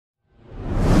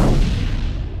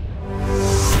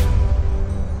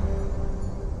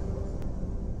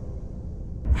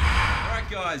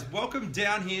guys, welcome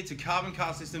down here to Carbon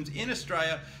Car Systems in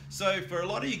Australia. So for a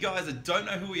lot of you guys that don't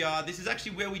know who we are, this is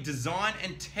actually where we design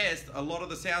and test a lot of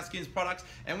the SoundSkins products,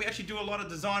 and we actually do a lot of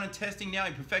design and testing now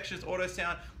in Perfectionist Auto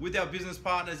Sound with our business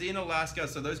partners in Alaska.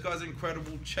 So those guys are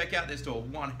incredible. Check out their store,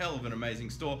 one hell of an amazing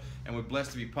store, and we're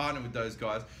blessed to be partnered with those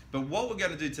guys. But what we're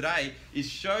going to do today is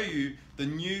show you the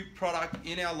new product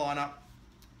in our lineup.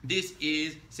 This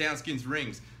is SoundSkins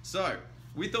Rings. So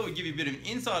we thought we'd give you a bit of an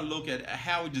inside look at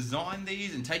how we design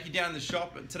these and take you down the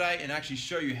shop today and actually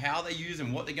show you how they use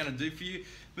and what they're going to do for you.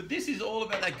 But this is all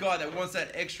about that guy that wants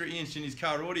that extra inch in his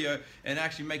car audio and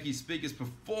actually make his speakers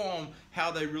perform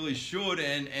how they really should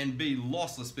and be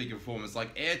lossless speaker performance, like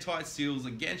airtight seals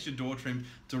against your door trim,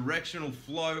 directional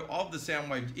flow of the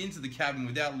sound wave into the cabin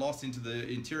without loss into the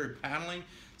interior paneling.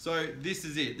 So this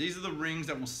is it. These are the rings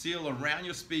that will seal around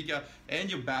your speaker and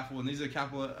your baffle, and these are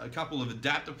a couple of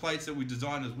adapter plates that we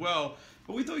designed as well.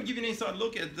 But we thought we'd give you an inside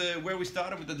look at where we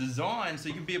started with the design, so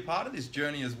you can be a part of this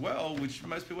journey as well, which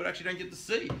most people actually don't get to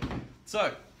see.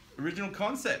 So, original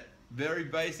concept, very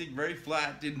basic, very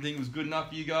flat. Didn't think it was good enough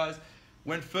for you guys.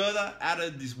 Went further,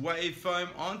 added this wave foam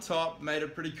on top, made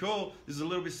it pretty cool. This is a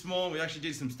little bit small. We actually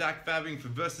did some stack fabbing for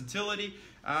versatility,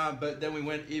 but then we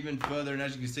went even further, and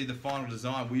as you can see, the final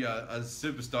design we are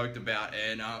super stoked about,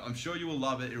 and I'm sure you will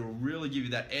love it. It will really give you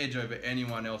that edge over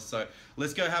anyone else. So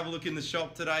let's go have a look in the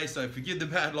shop today. So forgive the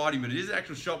bad lighting, but it is an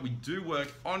actual shop. We do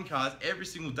work on cars every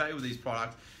single day with these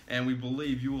products, and we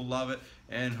believe you will love it,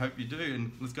 and hope you do.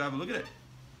 And let's go have a look at it.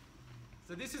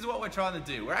 So this is what we're trying to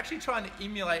do. We're actually trying to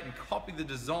emulate and copy the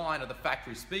design of the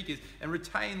factory speakers and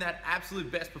retain that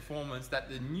absolute best performance that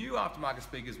the new aftermarket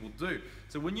speakers will do.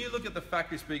 So when you look at the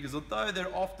factory speakers, although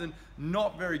they're often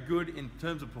not very good in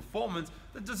terms of performance,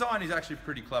 the design is actually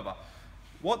pretty clever.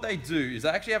 What they do is they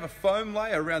actually have a foam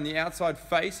layer around the outside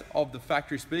face of the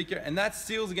factory speaker, and that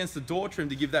seals against the door trim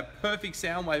to give that perfect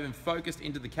sound wave and focused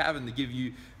into the cabin to give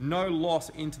you no loss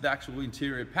into the actual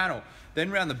interior panel.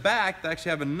 Then around the back, they actually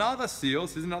have another seal,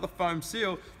 so there's another foam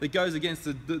seal that goes against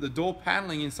the door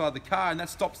paneling inside the car, and that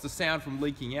stops the sound from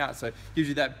leaking out. So it gives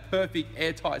you that perfect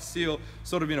airtight seal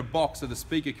sort of in a box so the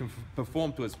speaker can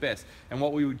perform to its best, and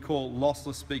what we would call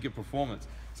lossless speaker performance.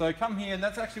 So come here, and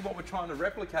that's actually what we're trying to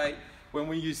replicate when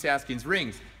we use SoundSkins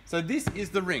Rings. So this is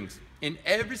the rings. In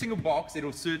every single box, it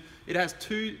has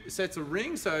two sets of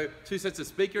rings, so two sets of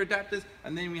speaker adapters,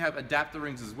 and then we have adapter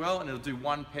rings as well, and it'll do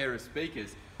one pair of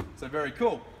speakers. So very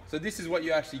cool. So this is what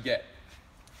you actually get.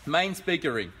 Main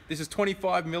speaker ring. This is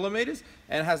 25 millimeters,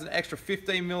 and it has an extra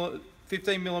 15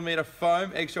 millimeter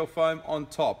foam, eggshell foam on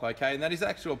top, okay? And that is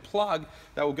actually a plug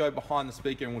that will go behind the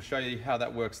speaker, and we'll show you how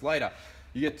that works later.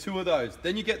 You get two of those.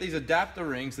 Then you get these adapter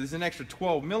rings. So there's an extra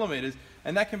 12 millimeters,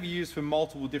 and that can be used for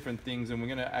multiple different things, and we're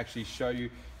going to actually show you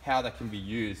how that can be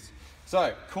used.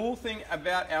 So, cool thing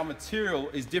about our material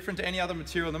is different to any other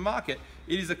material in the market.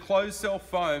 It is a closed cell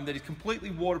foam that is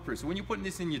completely waterproof. So when you're putting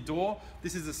this in your door,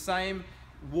 this is the same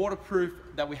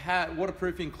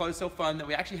waterproofing closed cell foam that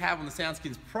we actually have on the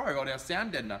SoundSkins Pro on our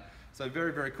sound deadener. So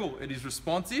very, very cool. It is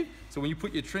responsive, so when you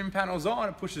put your trim panels on,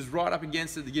 it pushes right up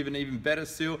against it to give an even better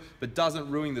seal, but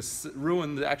doesn't ruin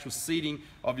the actual seating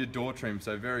of your door trim.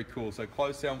 So very cool. So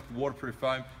closed cell, waterproof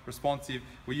foam, responsive.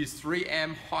 We use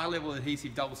 3M high-level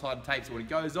adhesive double-sided tape, so when it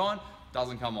goes on, it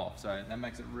doesn't come off. So that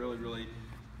makes it really, really,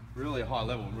 really high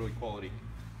level and really quality.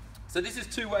 So this is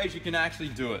two ways you can actually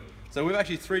do it. So we've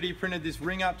actually 3D printed this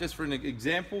ring up just for an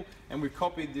example, and we've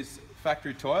copied this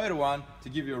factory Toyota one to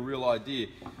give you a real idea.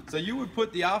 So you would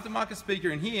put the aftermarket speaker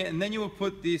in here, and then you would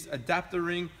put this adapter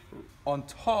ring on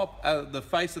top of the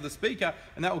face of the speaker,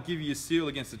 and that will give you a seal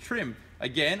against the trim.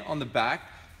 Again, on the back,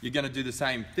 you're going to do the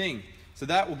same thing. So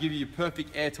that will give you a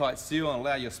perfect airtight seal and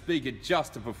allow your speaker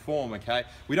just to perform, okay?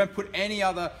 We don't put any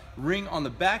other ring on the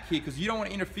back here because you don't want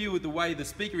to interfere with the way the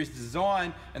speaker is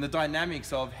designed and the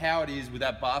dynamics of how it is with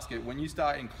that basket. When you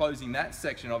start enclosing that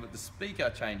section of it, the speaker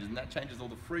changes, and that changes all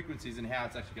the frequencies and how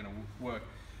it's actually going to work.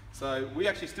 So we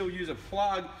actually still use a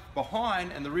plug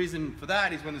behind, and the reason for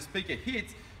that is when the speaker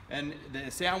hits and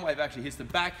the sound wave actually hits the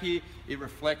back here, it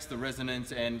reflects the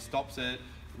resonance and stops it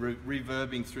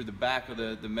reverbing through the back of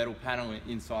the metal panel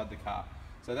inside the car.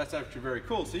 So that's actually very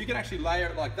cool. So you can actually layer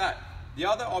it like that. The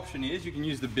other option is you can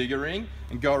use the bigger ring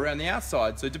and go around the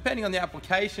outside. So depending on the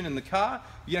application in the car,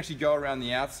 you can actually go around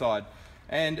the outside.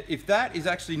 And if that is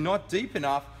actually not deep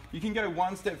enough, you can go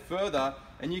one step further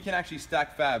and you can actually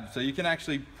stack fab. So you can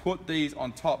actually put these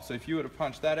on top. So if you were to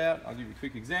punch that out, I'll give you a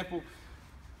quick example.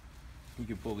 You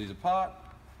can pull these apart.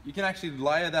 You can actually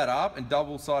layer that up and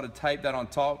double-sided tape that on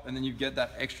top, and then you get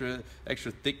that extra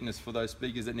thickness for those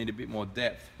speakers that need a bit more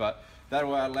depth. But that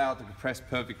will allow it to compress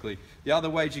perfectly. The other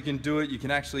ways you can do it, you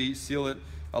can actually seal it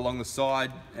along the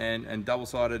side and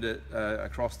double-sided it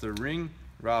across the ring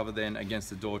rather than against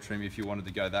the door trim if you wanted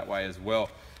to go that way as well.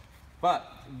 But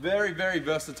very, very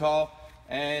versatile,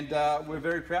 and we're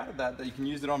very proud of that you can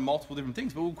use it on multiple different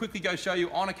things. But we'll quickly go show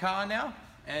you on a car now,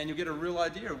 and you'll get a real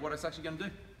idea of what it's actually going to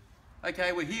do.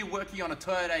 Okay, we're here working on a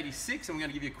Toyota 86, and we're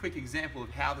going to give you a quick example of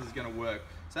how this is going to work.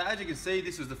 So as you can see,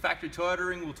 this was the factory Toyota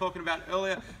ring we were talking about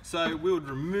earlier. So we would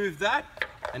remove that,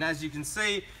 and as you can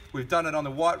see, we've done it on the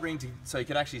white ring so you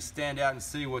can actually stand out and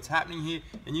see what's happening here.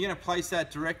 And you're going to place that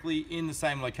directly in the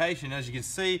same location. As you can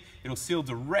see, it'll seal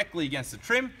directly against the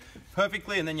trim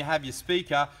perfectly, and then you have your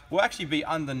speaker. Will actually be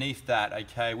underneath that,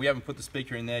 okay? We haven't put the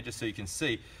speaker in there just so you can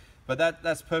see. But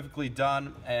that's perfectly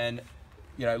done, and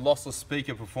you know, lossless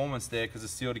speaker performance there because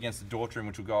it's sealed against the door trim,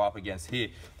 which will go up against here.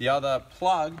 The other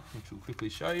plug, which we'll quickly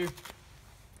show you,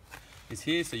 is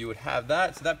here. So you would have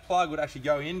that. So that plug would actually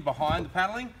go in behind the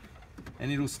paneling,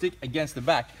 and it'll stick against the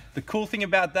back. The cool thing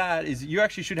about that is you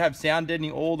actually should have sound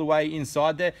deadening all the way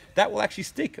inside there. That will actually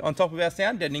stick on top of our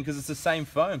sound deadening because it's the same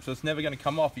foam, so it's never going to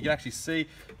come off. You can actually see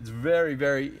it's very,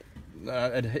 very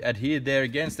adhered there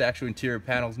against the actual interior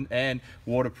panels and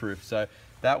waterproof. So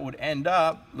that would end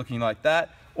up looking like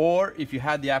that. Or if you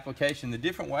had the application the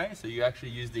different way, so you actually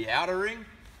use the outer ring,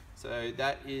 so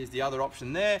that is the other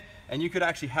option there, and you could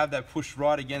actually have that pushed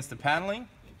right against the paneling,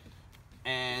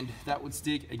 and that would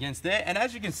stick against there. And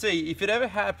as you can see, if it ever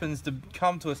happens to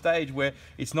come to a stage where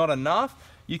it's not enough,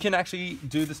 you can actually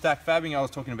do the stack fabbing I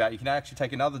was talking about. You can actually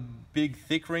take another big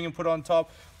thick ring and put it on top,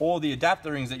 or the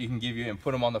adapter rings that you can give you and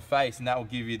put them on the face, and that will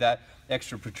give you that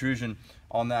extra protrusion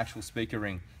on the actual speaker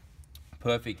ring.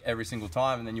 Perfect every single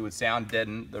time, and then you would sound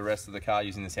deaden the rest of the car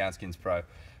using the SoundSkins Pro.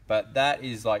 But that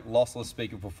is like lossless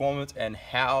speaker performance and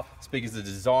how speakers are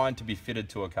designed to be fitted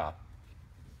to a car.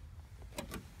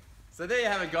 So there you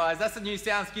have it, guys. That's the new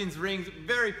SoundSkins Rings.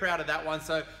 Very proud of that one.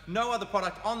 So no other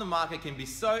product on the market can be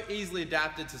so easily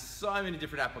adapted to so many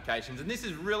different applications. And this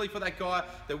is really for that guy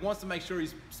that wants to make sure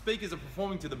his speakers are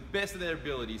performing to the best of their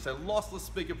ability. So lossless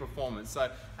speaker performance.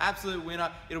 So absolute winner.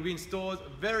 It'll be in stores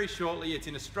very shortly. It's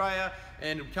in Australia,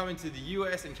 and it'll come into the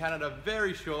US and Canada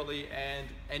very shortly, and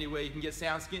anywhere you can get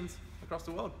SoundSkins across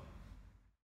the world.